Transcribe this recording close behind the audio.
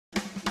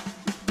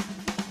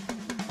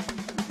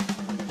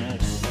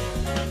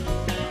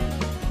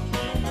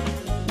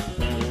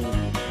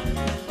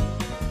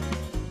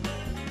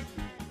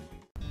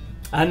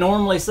I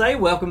normally say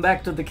welcome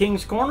back to the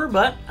King's Corner,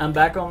 but I'm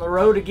back on the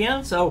road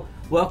again, so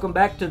welcome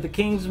back to the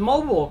King's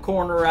Mobile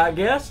Corner, I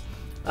guess.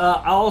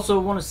 I also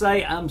want to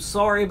say I'm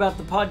sorry about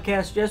the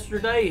podcast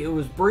yesterday. It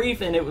was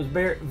brief and it was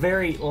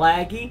very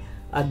laggy.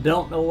 I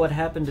don't know what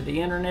happened to the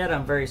internet.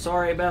 I'm very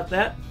sorry about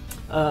that.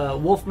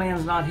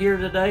 Wolfman's not here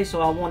today, so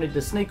I wanted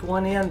to sneak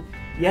one in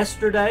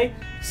yesterday.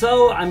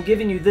 So I'm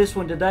giving you this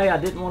one today. I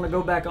didn't want to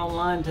go back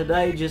online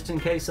today just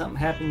in case something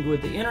happened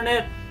with the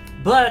internet.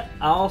 But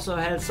I also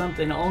had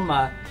something on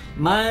my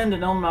mind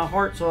and on my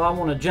heart, so I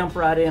want to jump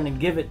right in and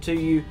give it to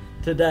you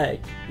today.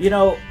 You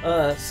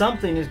know,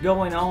 something is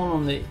going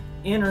on the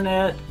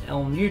internet,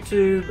 on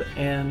YouTube,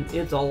 and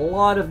it's a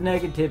lot of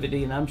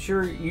negativity, and I'm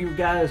sure you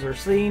guys are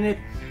seeing it,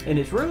 and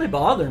it's really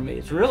bothering me.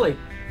 It's really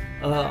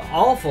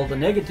awful, the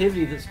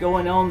negativity that's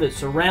going on that's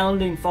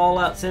surrounding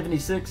Fallout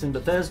 76 in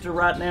Bethesda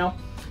right now.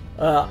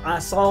 I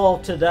saw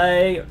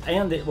today,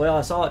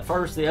 I saw it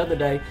first the other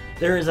day,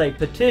 there is a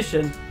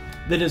petition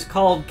that is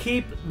called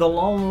Keep the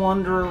Lone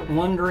Wanderer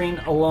Wandering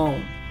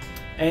Alone.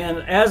 And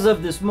as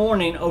of this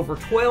morning, over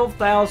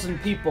 12,000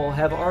 people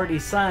have already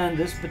signed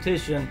this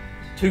petition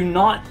to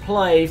not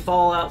play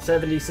Fallout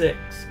 76.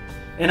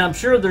 And I'm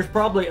sure there's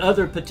probably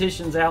other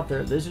petitions out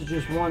there. This is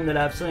just one that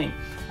I've seen.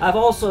 I've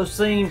also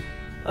seen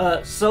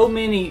so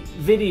many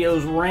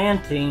videos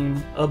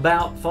ranting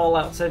about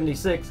Fallout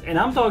 76, and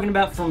I'm talking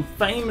about from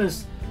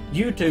famous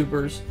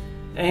YouTubers,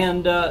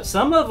 and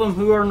some of them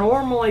who are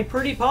normally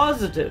pretty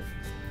positive.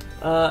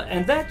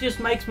 And that just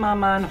makes my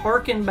mind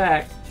harken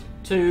back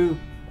to,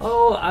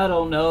 I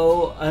don't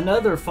know,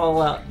 another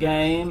Fallout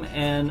game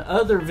and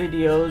other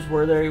videos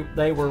where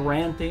they were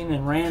ranting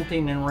and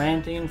ranting and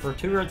ranting for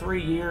 2 or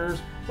 3 years.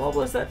 What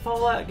was that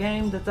Fallout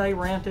game that they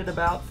ranted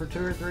about for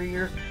 2 or 3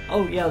 years?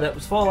 Oh yeah, that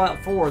was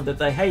Fallout 4 that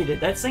they hated.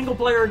 That single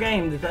player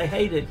game that they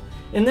hated.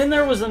 And then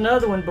there was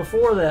another one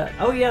before that.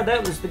 Oh yeah,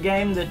 that was the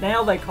game that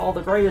now they call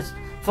the greatest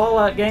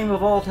Fallout game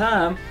of all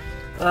time.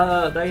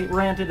 They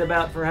ranted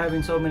about for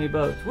having so many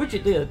boats, which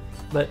it did.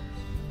 But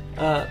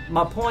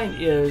my point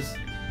is,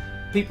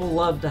 people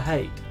love to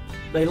hate.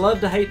 They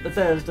love to hate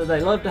Bethesda. They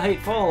love to hate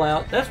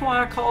Fallout. That's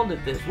why I called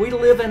it this. We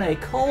live in a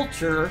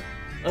culture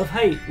of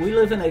hate. We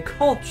live in a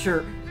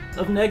culture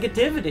of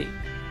negativity,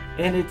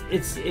 and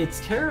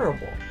it's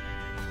terrible.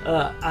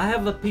 I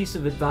have a piece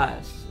of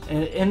advice,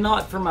 and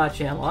not for my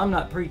channel. I'm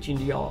not preaching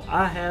to y'all.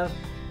 I have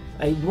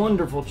a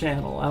wonderful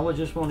channel. I would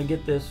just want to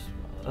get this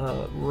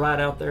right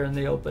out there in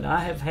the open. I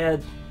have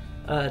had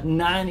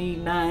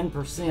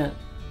 99%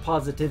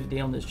 positivity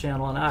on this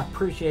channel, and I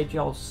appreciate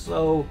y'all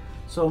so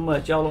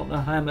much. Y'all don't know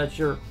how much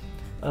your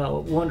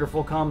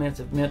wonderful comments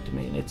have meant to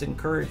me, and it's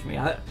encouraged me.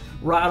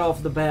 Right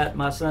off the bat,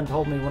 my son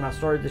told me when I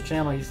started this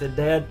channel, he said,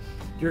 "Dad,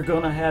 you're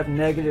going to have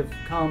negative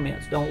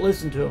comments. Don't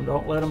listen to them.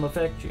 Don't let them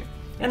affect you."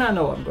 And I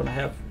know I'm going to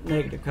have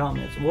negative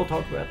comments, and we'll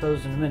talk about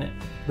those in a minute.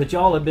 But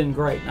y'all have been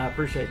great, and I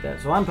appreciate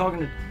that. So I'm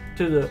talking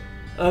to the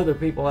other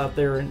people out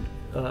there in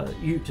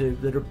YouTube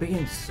that are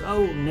being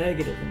so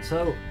negative and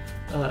so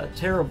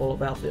terrible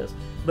about this.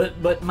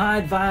 But my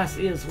advice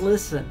is,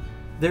 listen,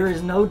 there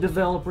is no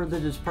developer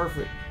that is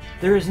perfect.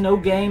 There is no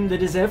game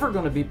that is ever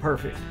going to be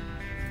perfect.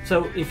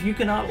 So if you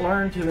cannot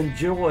learn to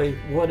enjoy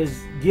what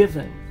is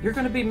given, you're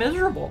going to be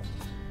miserable.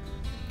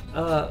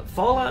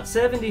 Fallout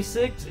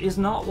 76 is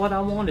not what I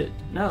wanted,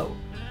 no.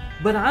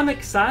 But I'm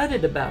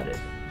excited about it.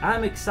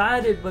 I'm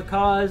excited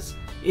because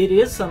it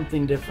is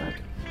something different.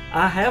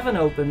 I have an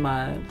open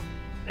mind,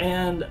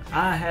 and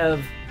I have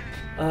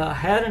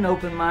had an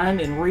open mind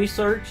and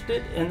researched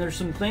it, and there's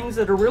some things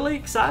that are really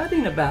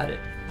exciting about it.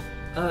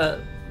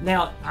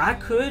 Now, I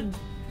could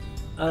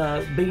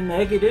be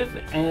negative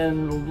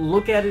and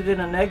look at it in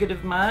a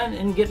negative mind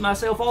and get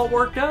myself all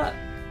worked up,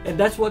 and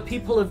that's what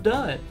people have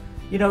done.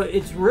 You know,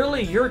 it's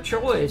really your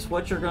choice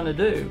what you're going to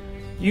do.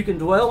 You can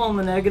dwell on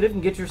the negative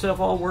and get yourself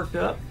all worked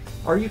up,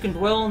 or you can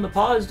dwell on the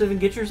positive and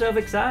get yourself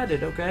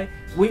excited, okay?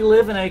 We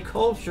live in a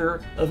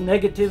culture of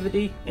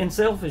negativity and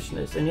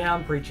selfishness. And yeah,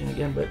 I'm preaching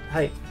again, but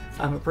hey,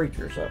 I'm a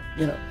preacher, so,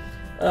 you know.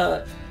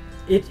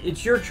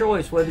 It's your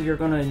choice whether you're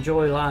going to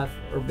enjoy life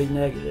or be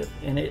negative.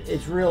 And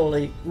it's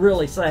really,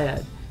 really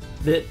sad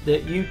that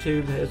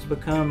YouTube has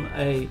become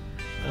a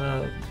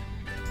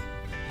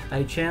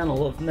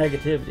channel of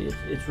negativity.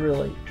 It's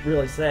really,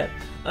 really sad.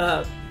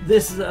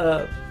 This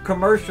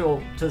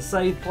commercial to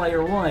save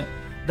Player One,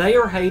 they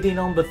are hating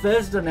on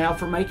Bethesda now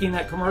for making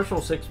that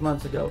commercial 6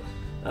 months ago.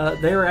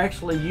 They're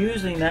actually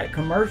using that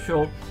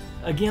commercial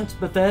against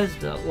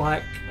Bethesda,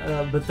 like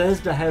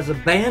Bethesda has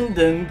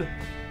abandoned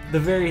the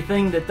very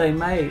thing that they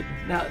made.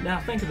 Now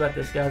think about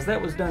this, guys.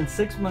 That was done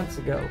 6 months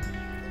ago.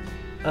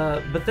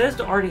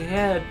 Bethesda already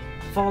had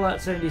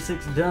Fallout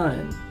 76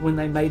 done when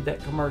they made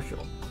that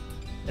commercial,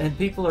 and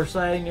people are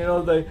saying, you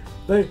know,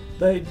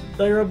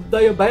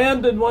 they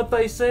abandoned what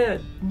they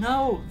said.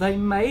 No, they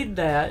made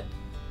that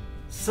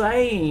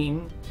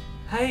saying,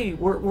 hey,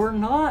 we're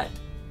not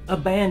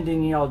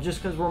abandoning y'all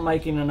just because we're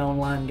making an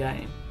online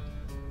game.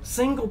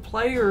 Single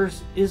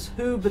players is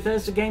who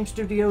Bethesda Game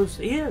Studios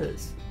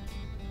is.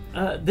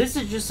 This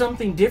is just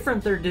something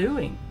different they're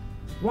doing.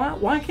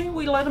 Why can't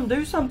we let them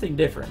do something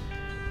different?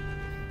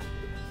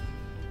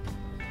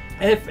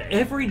 If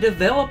every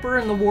developer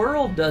in the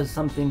world does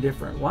something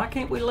different, why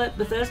can't we let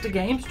Bethesda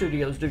Game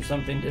Studios do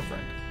something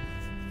different?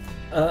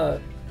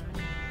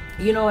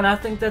 You know, and I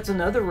think that's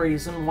another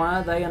reason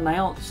why they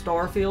announced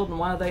Starfield and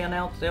why they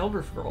announced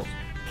Elder Scrolls.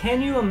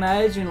 Can you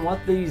imagine what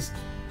these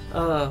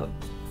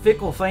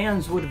fickle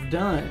fans would have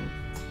done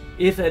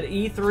if at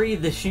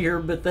E3 this year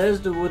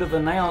Bethesda would have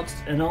announced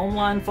an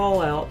online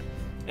Fallout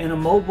and a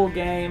mobile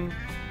game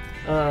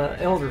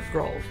Elder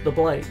Scrolls, The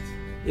Blades?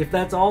 If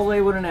that's all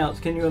they would announce,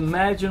 can you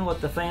imagine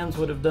what the fans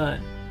would have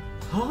done?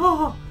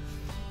 Oh,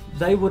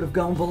 they would have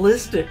gone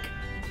ballistic.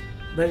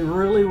 They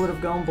really would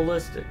have gone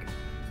ballistic.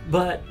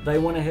 But they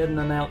went ahead and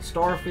announced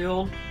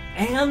Starfield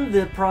and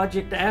the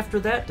project after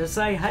that to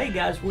say, hey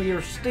guys, we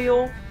are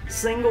still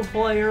single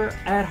player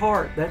at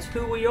heart. That's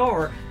who we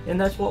are, and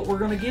that's what we're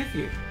going to give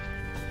you.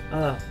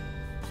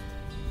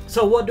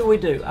 So what do we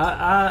do?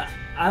 I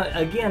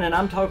again, and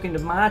I'm talking to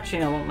my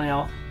channel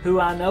now, who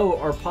I know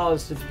are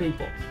positive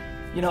people.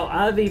 You know,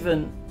 I've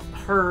even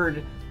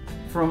heard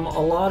from a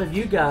lot of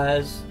you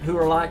guys who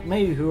are like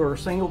me, who are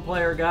single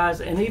player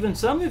guys, and even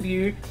some of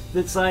you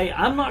that say,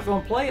 I'm not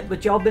going to play it,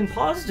 but y'all been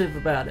positive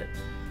about it.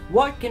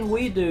 What can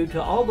we do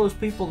to all those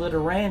people that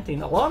are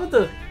ranting? A lot of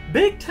the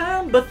big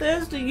time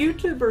Bethesda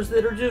YouTubers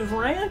that are just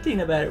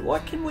ranting about it.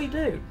 What can we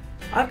do?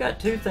 I've got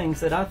two things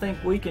that I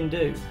think we can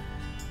do.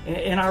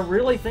 And I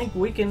really think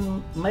we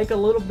can make a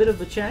little bit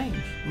of a change,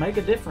 make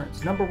a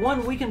difference. Number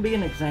one, we can be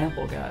an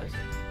example, guys.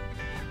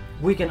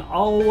 We can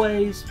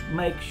always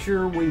make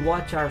sure we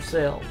watch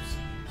ourselves.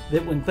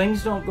 That when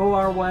things don't go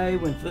our way,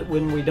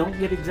 when we don't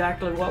get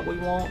exactly what we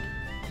want,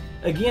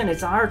 again,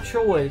 it's our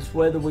choice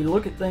whether we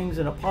look at things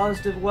in a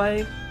positive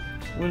way,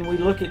 when we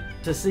look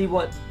at to see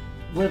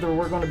whether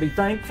we're going to be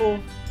thankful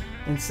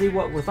and see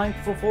what we're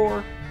thankful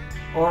for,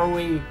 or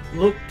we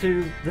look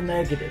to the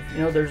negative.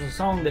 You know, there's a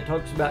song that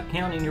talks about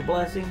counting your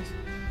blessings,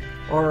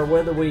 or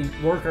whether we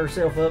work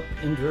ourselves up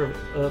into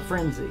a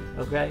frenzy,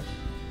 okay?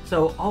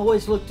 So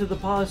always look to the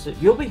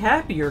positive. You'll be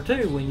happier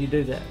too when you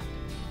do that.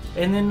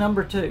 And then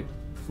number two,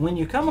 when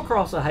you come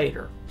across a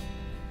hater,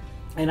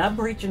 and I'm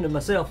preaching to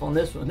myself on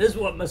this one. This is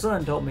what my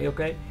son told me,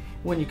 okay?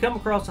 When you come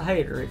across a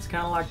hater, it's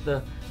kind of like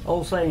the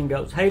old saying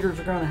goes, haters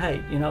are going to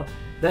hate. You know,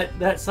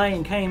 that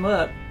saying came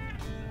up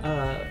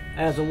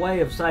as a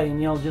way of saying,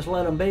 you know, just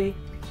let them be.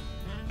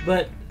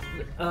 But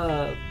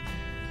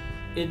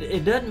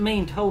it doesn't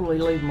mean totally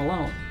leave them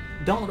alone.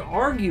 Don't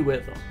argue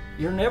with them.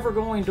 You're never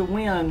going to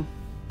win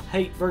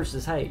hate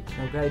versus hate,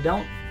 okay?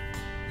 Don't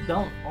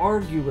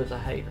argue with a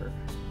hater.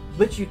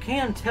 But you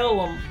can tell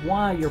them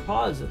why you're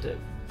positive.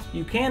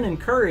 You can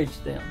encourage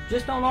them.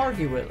 Just don't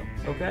argue with them,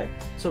 okay?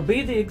 So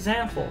be the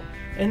example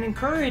and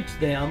encourage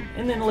them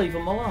and then leave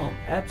them alone.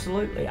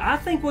 Absolutely. I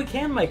think we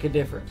can make a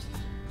difference.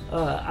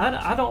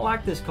 I don't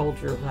like this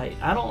culture of hate.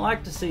 I don't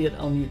like to see it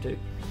on YouTube.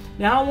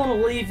 Now I want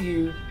to leave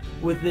you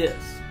with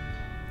this.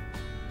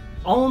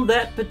 On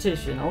that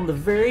petition, on the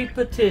very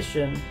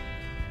petition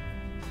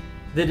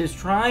that is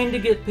trying to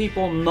get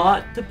people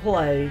not to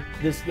play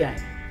this game,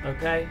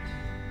 okay?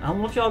 I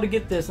want y'all to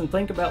get this and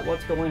think about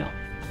what's going on.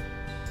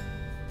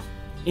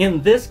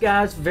 In this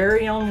guy's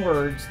very own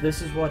words,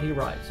 this is what he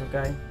writes,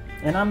 okay?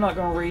 And I'm not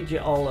going to read you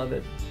all of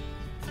it.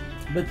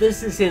 But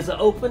this is his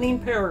opening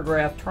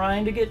paragraph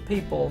trying to get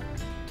people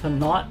to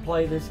not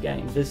play this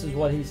game. This is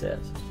what he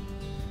says.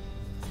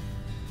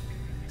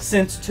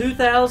 Since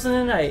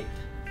 2008,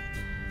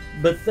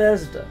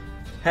 Bethesda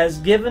has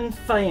given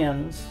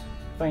fans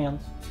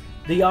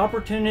the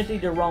opportunity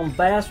to roam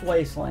vast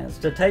wastelands,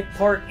 to take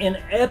part in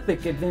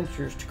epic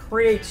adventures, to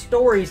create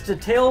stories to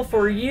tell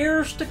for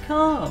years to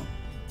come.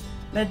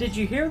 Now, did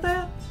you hear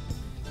that?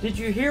 Did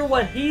you hear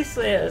what he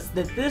says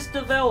that this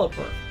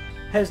developer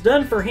has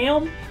done for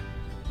him?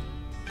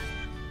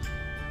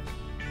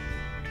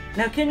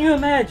 Now, can you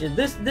imagine?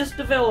 This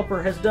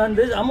developer has done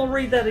this. I'm going to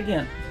read that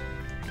again.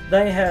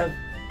 They have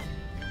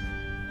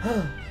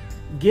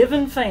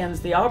given fans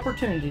the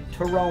opportunity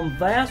to roam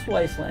vast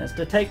wastelands,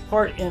 to take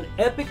part in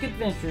epic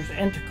adventures,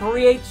 and to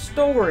create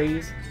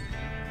stories.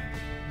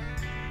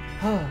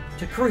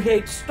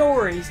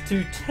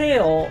 To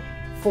tell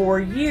for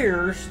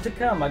years to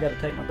come. I got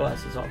to take my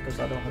glasses off because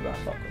I don't have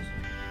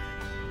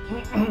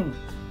bifocals.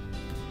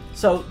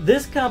 So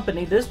this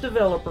company, this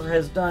developer,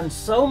 has done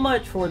so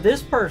much for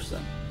this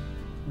person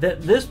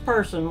that this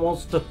person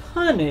wants to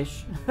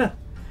punish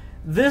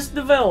this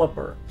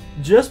developer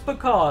just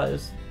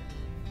because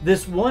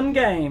this one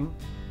game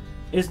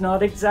is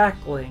not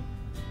exactly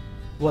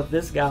what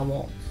this guy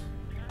wants.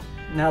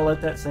 Now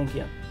let that sink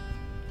in.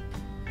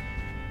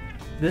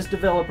 This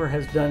developer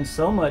has done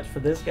so much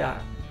for this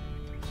guy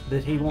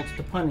that he wants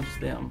to punish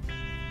them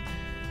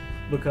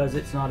because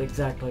it's not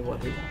exactly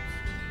what he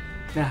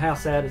wants. Now, how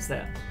sad is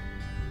that?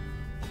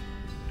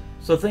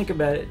 So think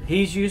about it.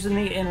 He's using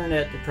the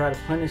internet to try to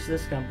punish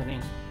this company.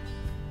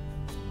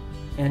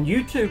 And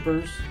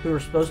YouTubers who are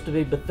supposed to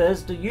be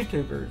Bethesda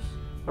YouTubers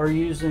are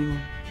using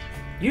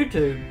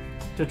YouTube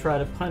to try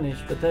to punish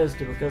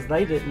Bethesda because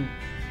they didn't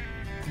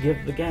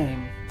give the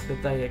game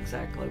that they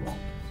exactly want.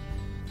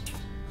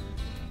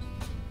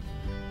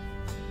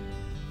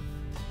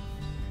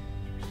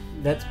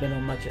 that's been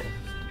on my chest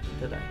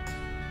today.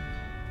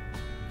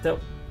 So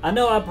I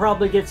know I'll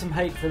probably get some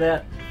hate for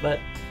that, but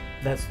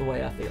that's the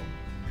way I feel.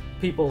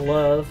 People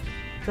love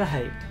to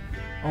hate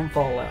on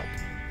Fallout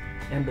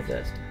and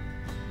Bethesda.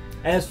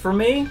 As for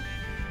me,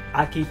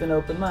 I keep an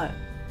open mind.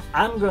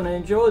 I'm going to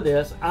enjoy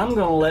this. I'm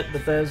going to let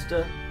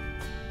Bethesda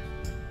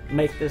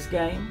make this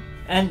game,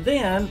 and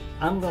then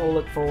I'm going to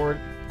look forward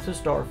to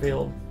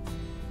Starfield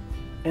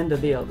and to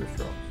the Elder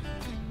Scrolls.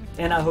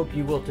 And I hope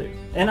you will too.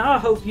 And I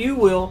hope you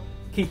will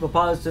keep a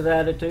positive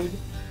attitude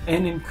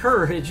and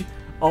encourage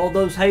all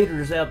those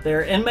haters out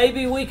there, and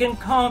maybe we can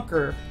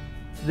conquer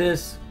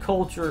this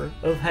culture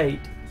of hate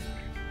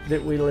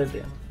that we live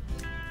in.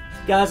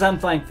 Guys, I'm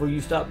thankful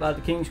you stopped by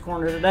the King's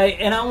Corner today,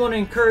 and I want to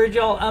encourage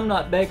y'all. I'm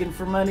not begging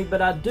for money,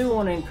 but I do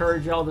want to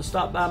encourage y'all to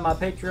stop by my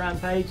Patreon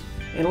page,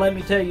 and let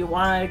me tell you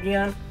why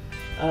again.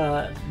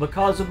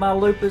 Because of my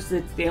lupus,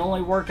 it's the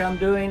only work I'm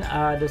doing.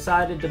 I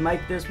decided to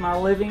make this my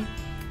living,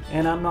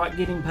 and I'm not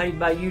getting paid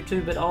by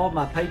YouTube at all.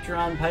 My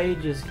Patreon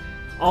page is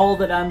all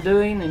that I'm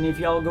doing, and if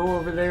y'all go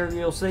over there,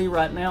 you'll see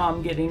right now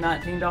I'm getting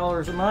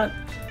 $19 a month.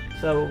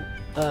 So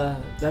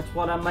that's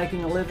what I'm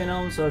making a living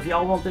on. So if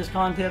y'all want this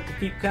content to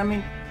keep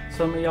coming,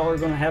 some of y'all are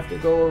going to have to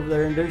go over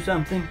there and do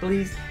something,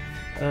 please.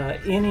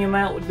 Any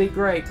amount would be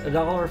great. $1,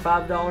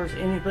 $5,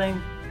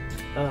 anything.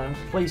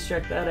 Please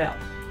check that out.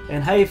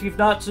 And hey, if you've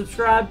not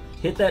subscribed,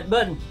 hit that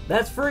button.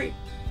 That's free.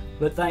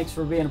 But thanks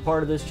for being a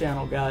part of this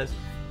channel, guys.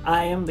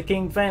 I am the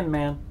King Fan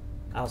Man.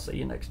 I'll see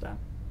you next time.